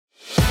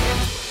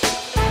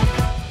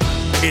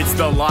It's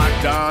the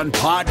Locked On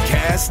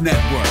Podcast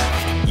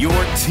Network, your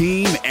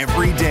team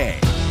every day.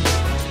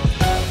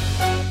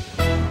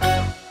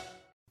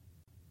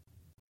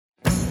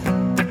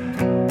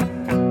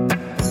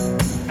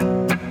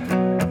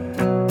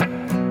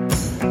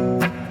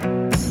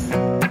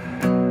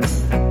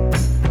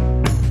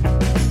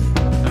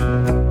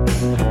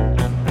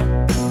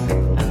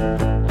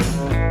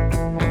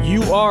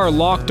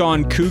 Locked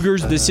On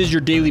Cougars. This is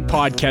your daily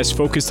podcast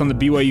focused on the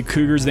BYU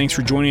Cougars. Thanks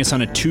for joining us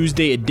on a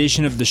Tuesday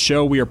edition of the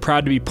show. We are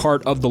proud to be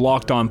part of the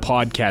Locked On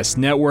Podcast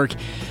Network.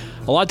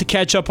 A lot to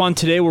catch up on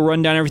today. We'll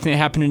run down everything that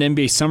happened in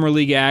NBA Summer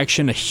League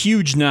action. A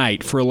huge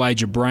night for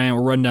Elijah Bryant.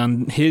 We'll run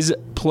down his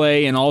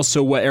play and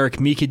also what Eric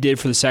Mika did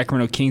for the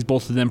Sacramento Kings,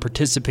 both of them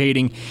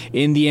participating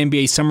in the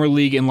NBA Summer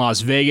League in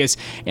Las Vegas.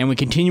 And we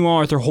continue on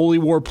with our Holy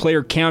War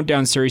Player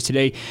Countdown series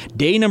today.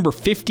 Day number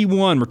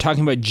 51, we're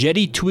talking about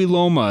Jeddy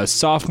Tuiloma, a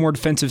sophomore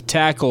defensive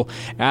tackle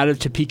out of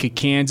Topeka,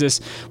 Kansas.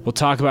 We'll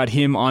talk about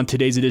him on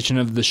today's edition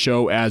of the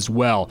show as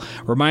well.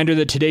 Reminder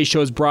that today's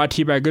show is brought to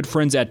you by our good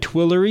friends at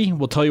Twillery.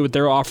 We'll tell you what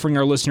they're offering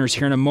our listeners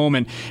here in a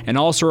moment. And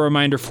also a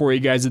reminder for you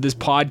guys that this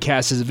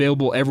podcast is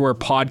available everywhere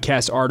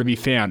podcasts are to be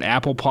found.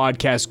 Apple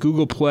Podcasts,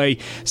 Google Play,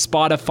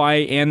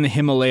 Spotify, and the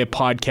Himalaya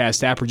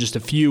Podcast app are just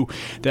a few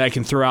that I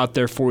can throw out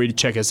there for you to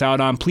check us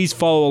out on. Please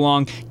follow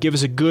along, give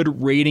us a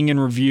good rating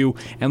and review,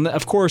 and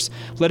of course,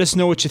 let us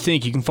know what you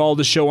think. You can follow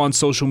the show on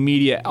social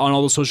media, on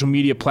all the social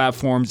media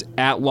platforms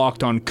at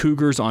Locked On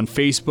Cougars on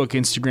Facebook,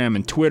 Instagram,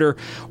 and Twitter,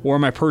 or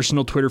my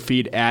personal Twitter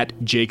feed at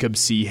Jacob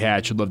C.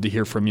 Hatch. I'd love to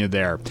hear from you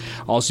there.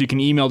 Also, you can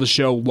email the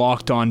show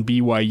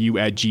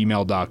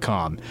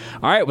lockedonbyu@gmail.com.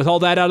 All right, with all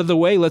that out of the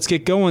way, let's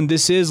get going.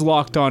 This is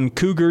Locked On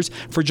Cougars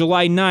for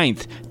July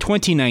 9th,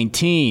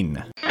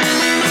 2019.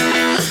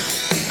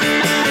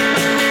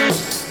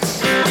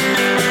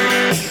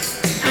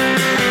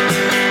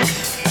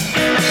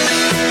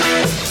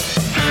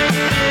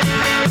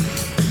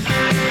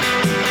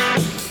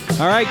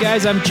 All right,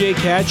 guys, I'm Jake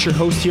Hatch, your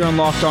host here on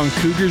Locked On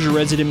Cougars, your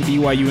resident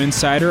BYU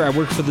insider. I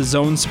work for the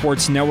Zone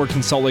Sports Network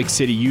in Salt Lake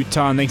City,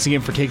 Utah, and thanks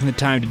again for taking the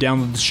time to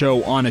download the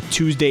show on a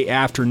Tuesday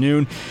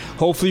afternoon.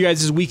 Hopefully, you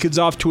guys' week is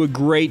off to a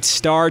great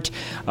start.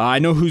 I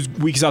know whose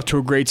week is off to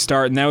a great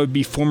start, and that would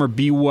be former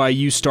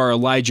BYU star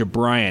Elijah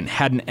Bryant.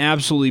 Had an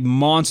absolutely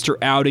monster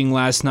outing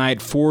last night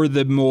for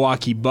the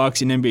Milwaukee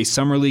Bucks in NBA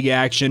Summer League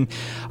action.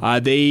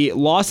 They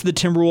lost to the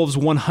Timberwolves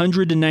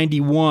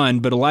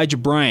 100-91, but Elijah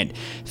Bryant,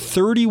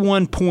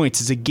 31 points.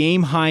 It's a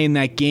game high in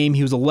that game.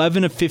 He was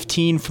 11 of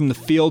 15 from the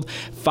field,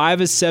 5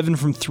 of 7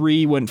 from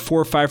 3, went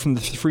 4 of 5 from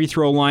the free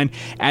throw line,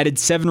 added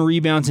 7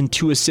 rebounds and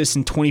 2 assists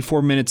in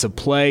 24 minutes of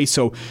play.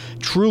 So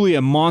truly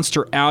a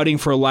monster outing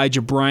for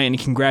Elijah Bryant,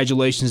 and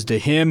congratulations to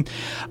him.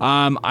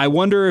 I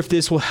wonder if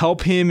this will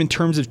help him in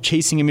terms of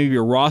chasing maybe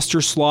a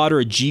roster slot or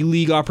a G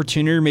League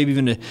opportunity, or maybe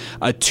even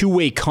a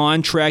two-way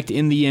contract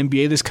in the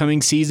NBA this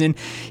coming season.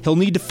 He'll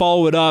need to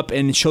follow it up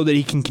and show that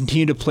he can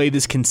continue to play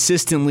this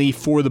consistently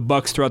for the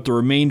Bucks throughout the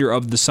remainder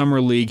of the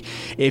Summer League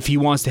if he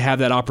wants to have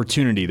that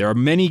opportunity. There are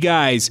many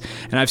guys,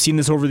 and I've seen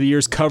this over the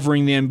years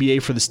covering the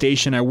NBA for the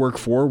station I work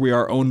for. We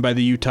are owned by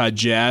the Utah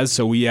Jazz,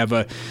 so we have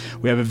a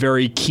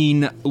very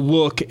keen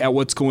look at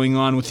what's going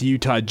on with the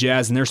Utah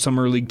Jazz and their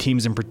Summer League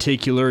teams in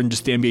particular, and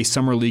just the NBA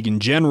Summer League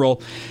in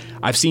general.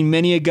 I've seen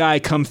many a guy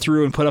come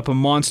through and put up a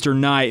monster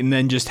night and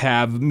then just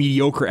have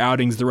mediocre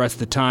outings the rest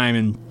of the time,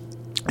 and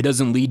it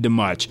doesn't lead to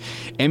much.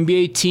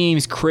 NBA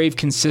teams crave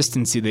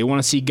consistency. They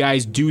want to see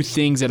guys do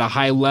things at a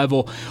high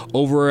level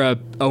over a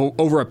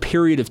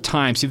period of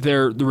time, see if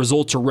the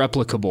results are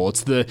replicable.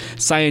 It's the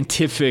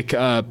scientific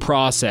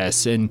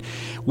process, and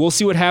we'll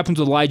see what happens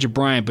with Elijah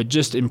Bryant, but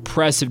just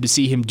impressive to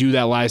see him do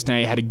that last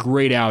night. Had a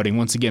great outing.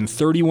 Once again,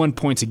 31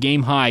 points, a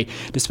game high,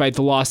 despite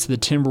the loss to the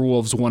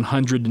Timberwolves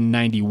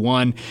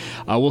 191.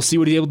 We'll see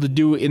what he's able to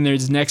do in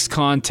his next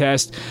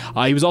contest.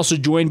 He was also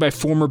joined by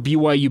former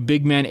BYU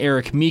big man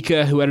Eric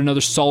Mika, who had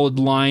another solid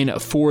line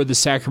for the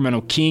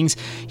Sacramento Kings.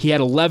 He had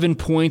 11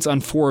 points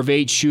on 4 of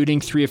 8 shooting,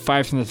 3 of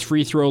 5 from the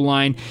free throw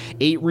line,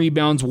 8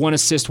 rebounds, 1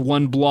 assist,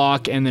 1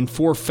 block, and then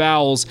 4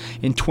 fouls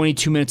in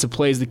 22 minutes of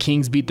play as the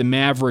Kings beat the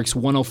Mavericks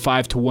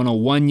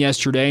 105-101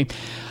 yesterday.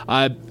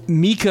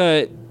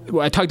 Mika,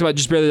 I talked about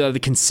just barely the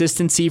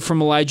consistency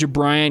from Elijah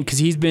Bryant, because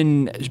he's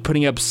been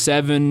putting up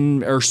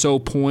 7 or so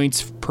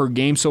points per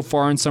game so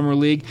far in Summer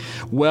League.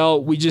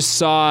 Well, we just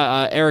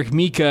saw Eric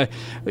Mika.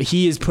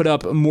 He has put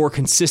up more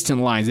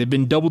consistent lines. They've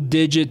been double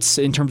digits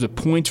in terms of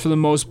points for the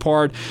most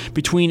part,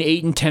 between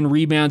 8 and 10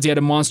 rebounds. He had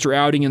a monster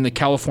outing in the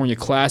California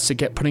Classic,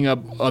 kept putting up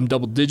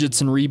double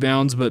digits in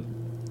rebounds, but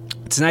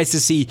it's nice to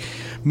see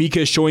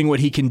Mika showing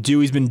what he can do.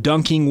 He's been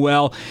dunking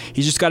well.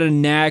 He's just got a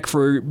knack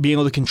for being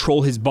able to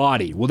control his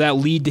body. Will that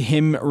lead to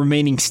him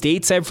remaining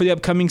stateside for the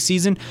upcoming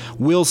season?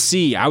 We'll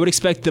see. I would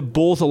expect that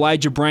both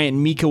Elijah Bryant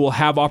and Mika will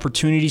have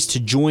opportunities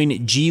to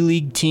join G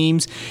League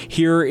teams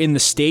here in the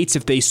States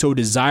if they so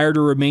desire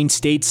to remain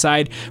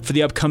stateside for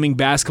the upcoming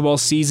basketball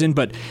season,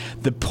 but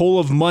the pull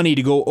of money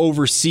to go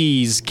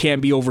overseas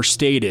can't be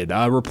overstated.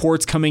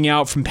 Reports coming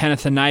out from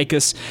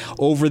Panathinaikos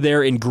over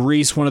there in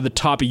Greece, one of the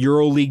top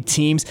EuroLeague teams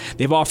teams.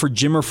 They've offered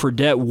Jimmer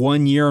Fredette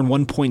 1 year and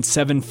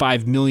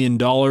 $1.75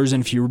 million.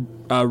 And if you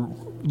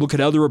look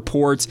at other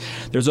reports,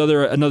 there's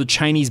another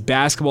Chinese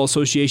Basketball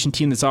Association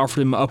team that's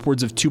offered him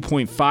upwards of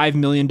 $2.5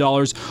 million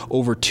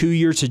over 2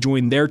 years to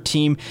join their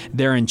team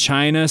there in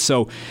China.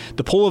 So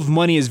the pull of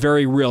money is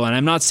very real. And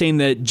I'm not saying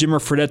that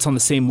Jimmer Fredette's on the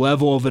same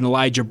level of an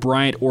Elijah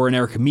Bryant or an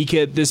Eric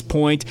Mika at this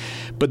point,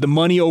 but the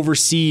money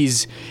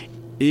overseas,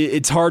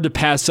 it's hard to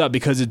pass up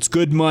because it's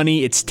good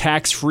money. It's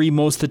tax-free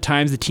most of the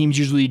times. The teams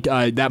usually,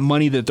 that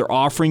money that they're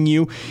offering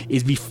you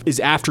is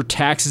after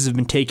taxes have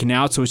been taken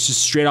out, so it's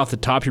just straight off the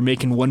top. You're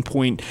making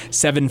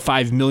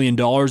 $1.75 million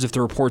if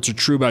the reports are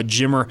true about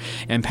Jimmer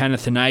and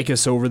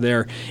Panathinaikos over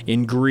there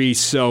in Greece.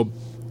 So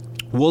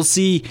we'll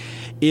see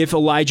if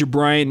Elijah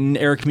Bryant and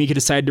Eric Mika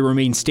decide to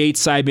remain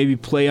stateside, maybe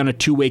play on a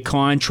two-way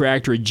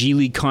contract or a G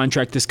League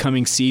contract this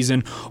coming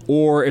season,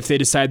 or if they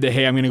decide that,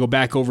 hey, I'm going to go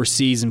back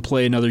overseas and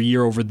play another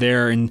year over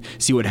there and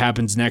see what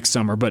happens next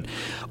summer. But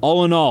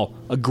all in all,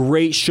 a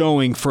great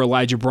showing for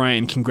Elijah Bryant,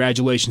 and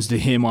congratulations to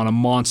him on a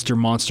monster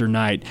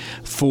night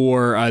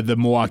for the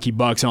Milwaukee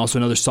Bucks, and also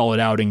another solid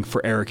outing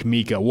for Eric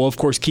Mika. We'll, of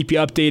course, keep you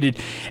updated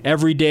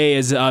every day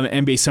as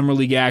NBA Summer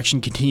League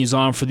action continues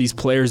on for these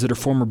players that are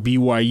former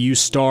BYU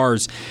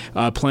stars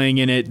playing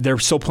in it. They're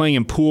still playing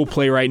in pool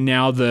play right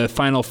now. The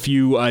final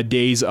few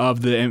days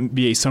of the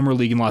NBA Summer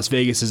League in Las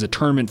Vegas is a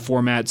tournament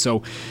format,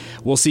 so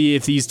we'll see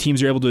if these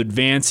teams are able to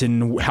advance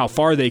and how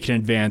far they can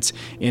advance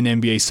in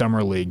NBA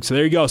Summer League. So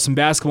there you go, some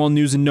basketball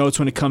news and notes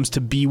when it comes to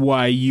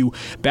BYU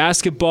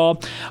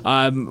basketball.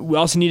 We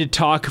also need to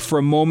talk for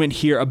a moment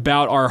here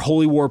about our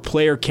Holy War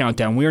player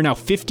countdown. We are now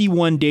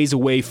 51 days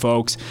away,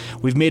 folks.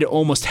 We've made it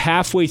almost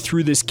halfway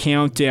through this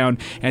countdown,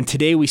 and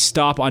today we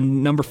stop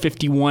on number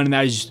 51, and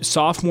that is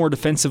sophomore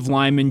defensive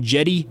lineman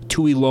Jeddy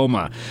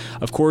Tuiloma.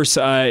 Of course,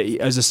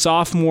 as a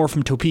sophomore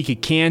from Topeka,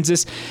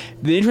 Kansas.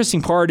 The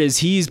interesting part is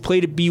he's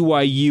played at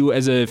BYU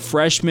as a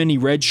freshman. He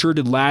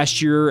redshirted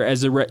last year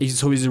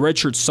so he's a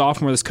redshirt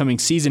sophomore this coming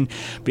season,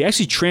 but he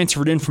actually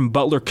transferred in from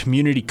Butler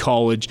Community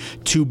College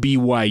to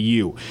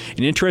BYU.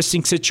 An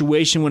interesting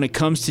situation when it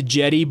comes to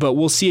Jeddy, but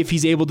we'll see if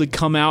he's able to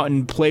come out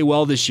and play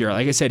well this year.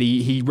 Like I said,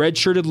 he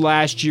redshirted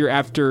last year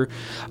after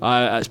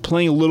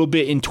playing a little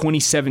bit in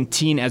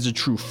 2017 as a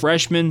true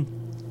freshman.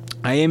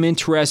 I am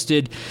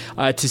interested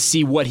to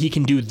see what he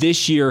can do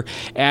this year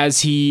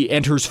as he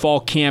enters fall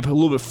camp a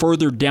little bit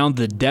further down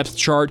the depth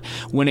chart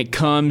when it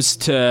comes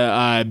to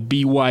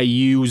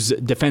BYU's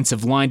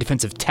defensive line,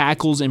 defensive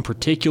tackles in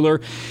particular.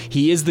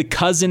 He is the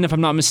cousin, if I'm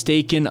not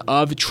mistaken,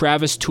 of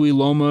Travis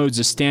Tuiloma, who's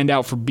a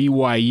standout for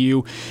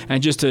BYU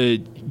and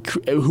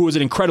who was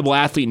an incredible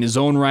athlete in his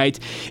own right.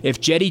 If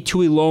Jeddy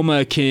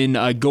Tuiloma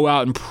can go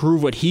out and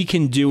prove what he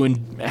can do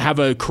and have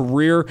a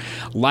career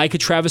like a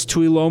Travis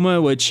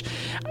Tuiloma, which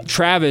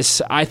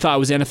Travis, I thought,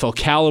 was NFL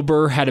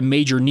caliber, had a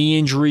major knee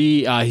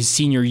injury his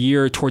senior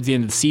year towards the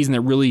end of the season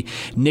that really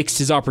nixed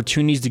his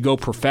opportunities to go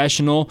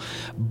professional.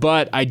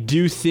 But I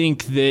do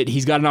think that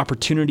he's got an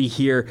opportunity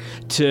here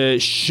to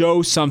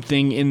show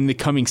something in the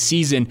coming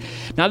season.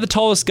 Not the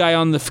tallest guy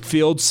on the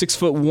field,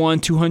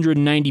 6'1",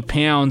 290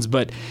 pounds,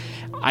 but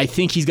I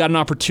think he's got an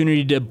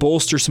opportunity to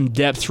bolster some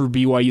depth for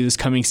BYU this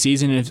coming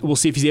season, and we'll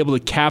see if he's able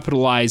to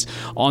capitalize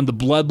on the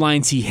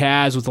bloodlines he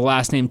has with the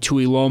last name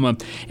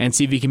Tuiloma and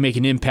see if he can make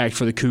an impact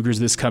for the Cougars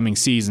this coming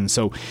season.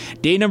 So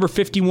day number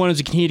 51, as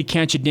we continue to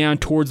count you down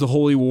towards the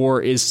Holy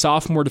War, is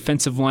sophomore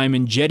defensive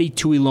lineman Jeddy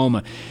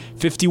Tuiloma.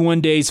 51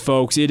 days,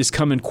 folks. It is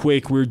coming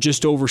quick. We're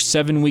just over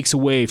 7 weeks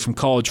away from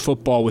college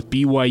football with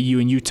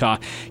BYU and Utah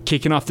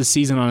kicking off the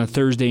season on a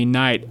Thursday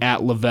night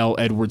at Lavelle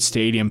Edwards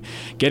Stadium.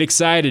 Get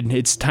excited.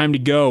 It's time to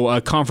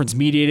go. Conference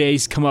Media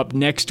Days come up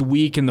next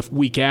week and the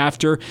week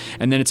after,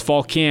 and then it's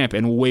fall camp,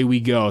 and away we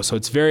go. So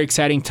it's very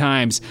exciting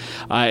times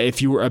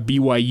if you were a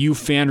BYU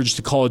fan or just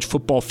a college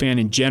football fan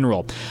in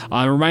general.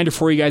 A reminder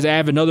for you guys, I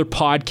have another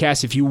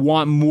podcast. If you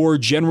want more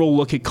general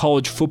look at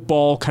college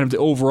football, kind of the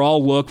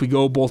overall look, we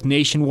go both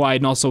nationwide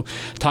and also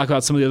talk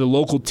about some of the other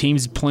local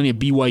teams. Plenty of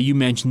BYU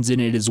mentions in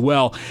it as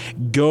well.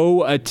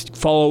 Go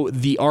follow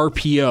the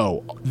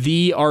RPO,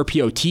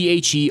 THERPO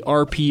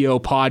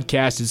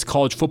podcast. It's a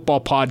college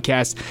football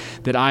podcast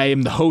that I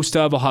am the host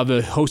of. I'll have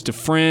a host of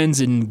friends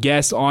and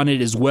guests on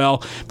it as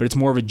well, but it's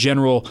more of a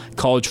general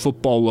college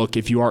football look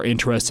if you are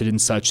interested in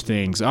such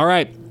things. All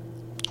right.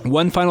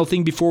 One final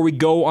thing before we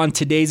go on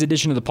today's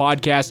edition of the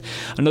podcast,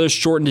 another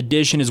shortened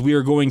edition as we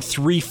are going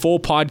 3 full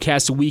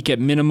podcasts a week at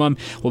minimum.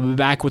 We'll be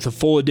back with a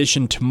full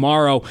edition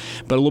tomorrow,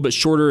 but a little bit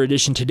shorter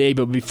edition today.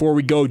 But before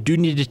we go, do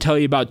need to tell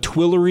you about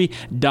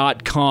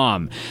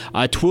Twillery.com.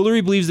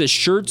 Twillery believes that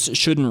shirts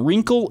shouldn't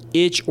wrinkle,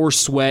 itch, or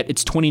sweat.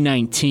 It's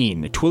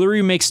 2019.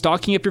 Twillery makes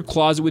stocking up your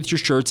closet with your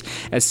shirts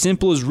as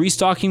simple as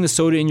restocking the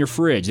soda in your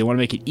fridge. They want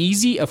to make it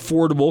easy,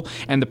 affordable,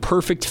 and the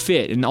perfect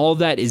fit, and all of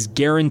that is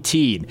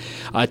guaranteed.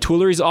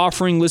 Twillery's is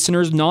offering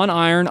listeners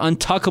non-iron,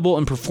 untuckable,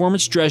 and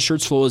performance dress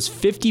shirts for as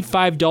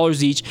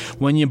 $55 each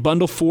when you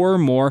bundle 4 or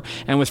more,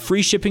 and with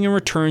free shipping and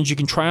returns, you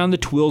can try on the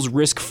Twills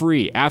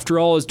risk-free. After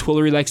all, as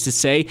Twillery likes to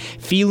say,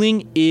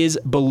 feeling is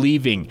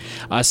believing.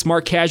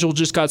 Smart Casual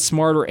just got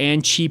smarter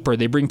and cheaper.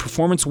 They bring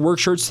performance work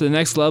shirts to the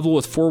next level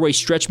with 4-way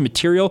stretch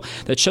material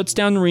that shuts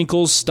down the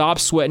wrinkles,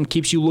 stops sweat, and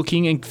keeps you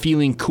looking and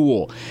feeling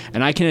cool.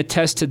 And I can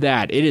attest to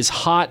that. It is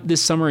hot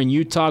this summer in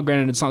Utah.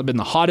 Granted, it's not been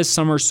the hottest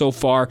summer so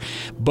far,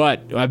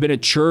 but I've been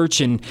at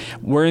church and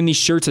wearing these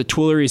shirts that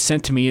Twillery has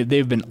sent to me.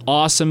 They've been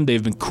awesome.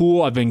 They've been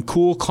cool. I've been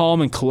cool,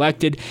 calm, and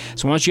collected.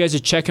 So I want you guys to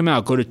check them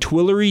out. Go to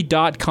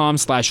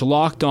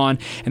Twillery.com/lockedon,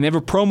 and they have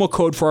a promo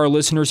code for our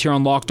listeners here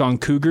on Locked On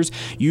Cougars.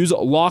 Use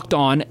Locked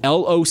On,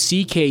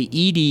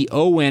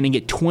 LOCKEDON, and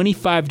get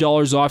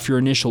 $25 off your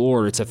initial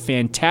order. It's a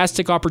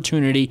fantastic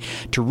opportunity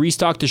to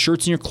restock the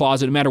shirts in your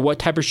closet. No matter what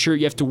type of shirt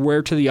you have to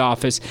wear to the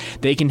office,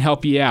 they can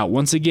help you out.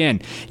 Once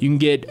again, you can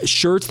get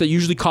shirts that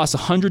usually cost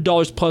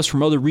 $100 plus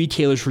from other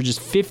retailers for just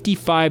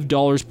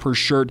 $55 per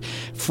shirt.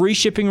 Free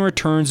shipping and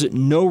returns,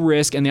 no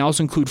risk, and they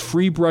also include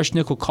free brushed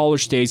nickel collar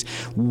stays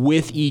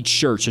with each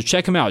shirt. So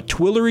check them out,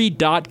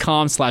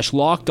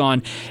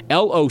 Twillery.com/lockedon,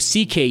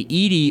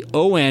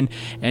 LOCKEDON,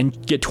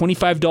 and get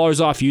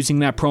 $25 off using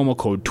that promo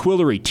code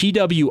Twillery,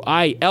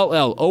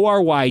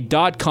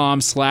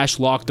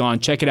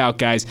 TWILLORY.com/lockedon. Check it out,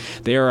 guys.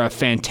 They are a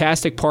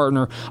fantastic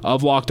partner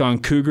of Locked On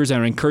Cougars,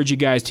 and I encourage you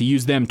guys to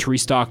use them to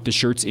restock the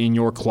shirts in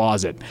your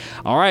closet.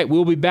 All right,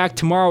 we'll be back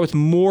tomorrow with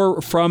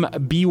more from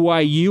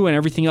BYU and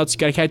everything else you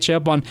got to catch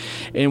up on.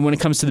 And when it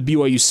comes to the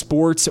BYU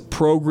sports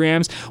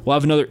programs, we'll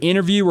have another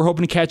interview. We're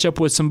hoping to catch up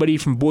with somebody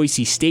from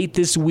Boise State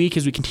this week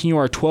as we continue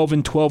our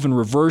 12-12 in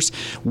reverse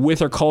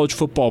with our college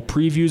football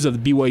previews of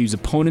the BYU's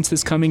opponents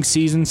this coming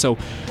season. So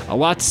a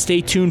lot to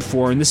stay tuned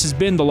for. And this has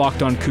been the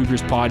Locked On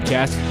Cougars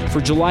podcast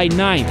for July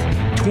 9th,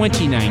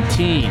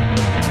 2019.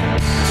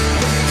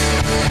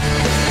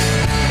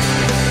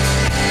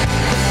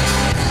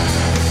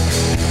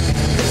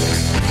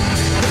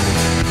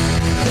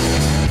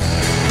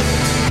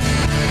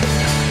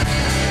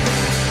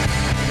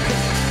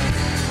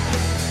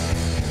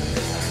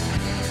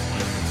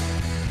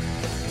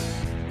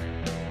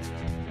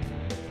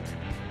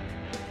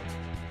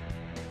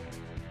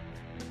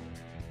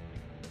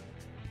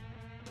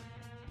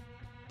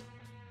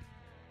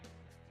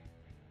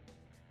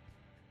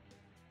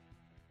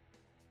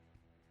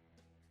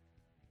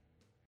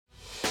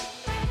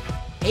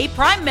 Hey,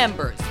 Prime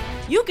members,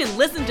 you can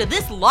listen to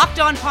this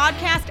Locked On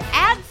podcast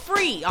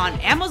ad-free on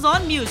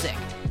Amazon Music.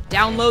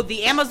 Download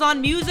the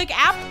Amazon Music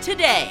app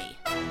today.